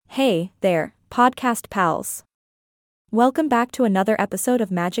Hey there, podcast pals. Welcome back to another episode of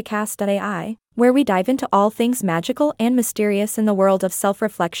Magicast.ai, where we dive into all things magical and mysterious in the world of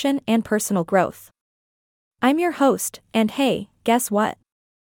self-reflection and personal growth. I'm your host, and hey, guess what?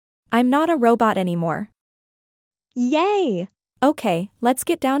 I'm not a robot anymore. Yay! Okay, let's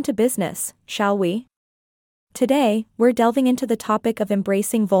get down to business, shall we? Today, we're delving into the topic of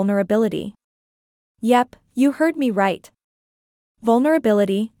embracing vulnerability. Yep, you heard me right.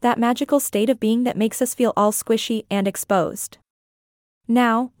 Vulnerability, that magical state of being that makes us feel all squishy and exposed.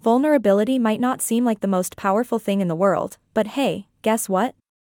 Now, vulnerability might not seem like the most powerful thing in the world, but hey, guess what?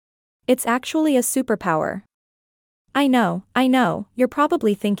 It's actually a superpower. I know, you're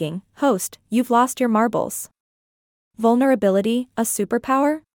probably thinking, host, you've lost your marbles. Vulnerability, a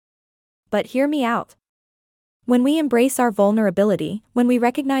superpower? But hear me out. When we embrace our vulnerability, when we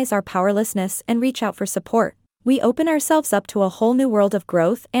recognize our powerlessness and reach out for support, we open ourselves up to a whole new world of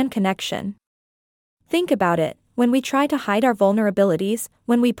growth and connection. Think about it, when we try to hide our vulnerabilities,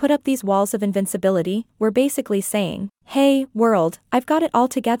 when we put up these walls of invincibility, we're basically saying, hey, world, I've got it all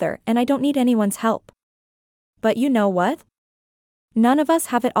together and I don't need anyone's help. But you know what? None of us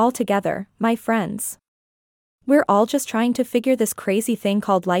have it all together, my friends. We're all just trying to figure this crazy thing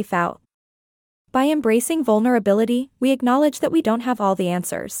called life out. By embracing vulnerability, we acknowledge that we don't have all the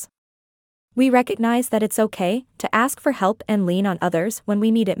answers. We recognize that it's okay to ask for help and lean on others when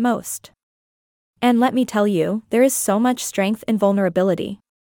we need it most. And let me tell you, there is so much strength in vulnerability.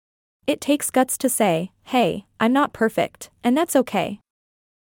 It takes guts to say, hey, I'm not perfect, and that's okay.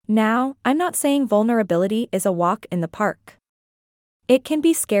 Now, I'm not saying vulnerability is a walk in the park. It can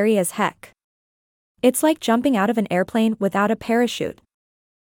be scary as heck. It's like jumping out of an airplane without a parachute.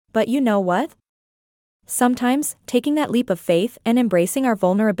 But you know what? Sometimes, taking that leap of faith and embracing our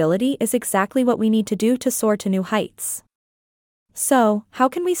vulnerability is exactly what we need to do to soar to new heights. So, how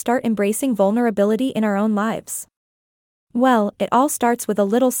can we start embracing vulnerability in our own lives? Well, it all starts with a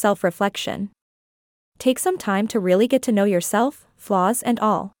little self-reflection. Take some time to really get to know yourself, flaws and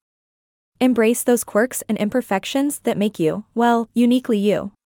all. Embrace those quirks and imperfections that make you, well, uniquely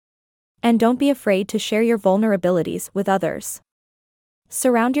you. And don't be afraid to share your vulnerabilities with others.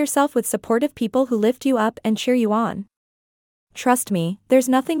 Surround yourself with supportive people who lift you up and cheer you on. Trust me, there's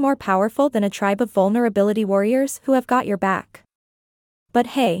nothing more powerful than a tribe of vulnerability warriors who have got your back. But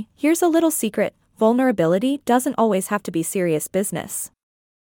hey, here's a little secret, vulnerability doesn't always have to be serious business.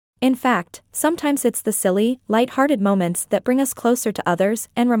 In fact, sometimes it's the silly, light-hearted moments that bring us closer to others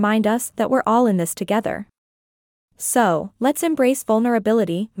and remind us that we're all in this together. So, let's embrace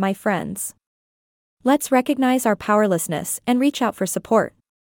vulnerability, my friends. Let's recognize our powerlessness and reach out for support.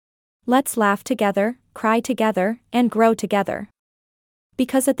 Let's laugh together, cry together, and grow together.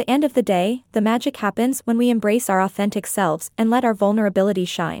 Because at the end of the day, the magic happens when we embrace our authentic selves and let our vulnerability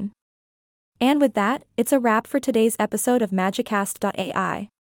shine. And with that, it's a wrap for today's episode of Magicast.ai.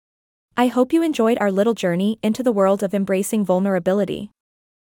 I hope you enjoyed our little journey into the world of embracing vulnerability.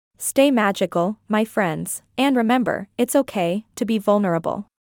 Stay magical, my friends, and remember, it's okay to be vulnerable.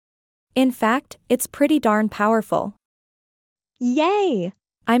 In fact, it's pretty darn powerful. Yay!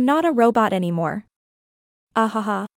 I'm not a robot anymore. Ahaha.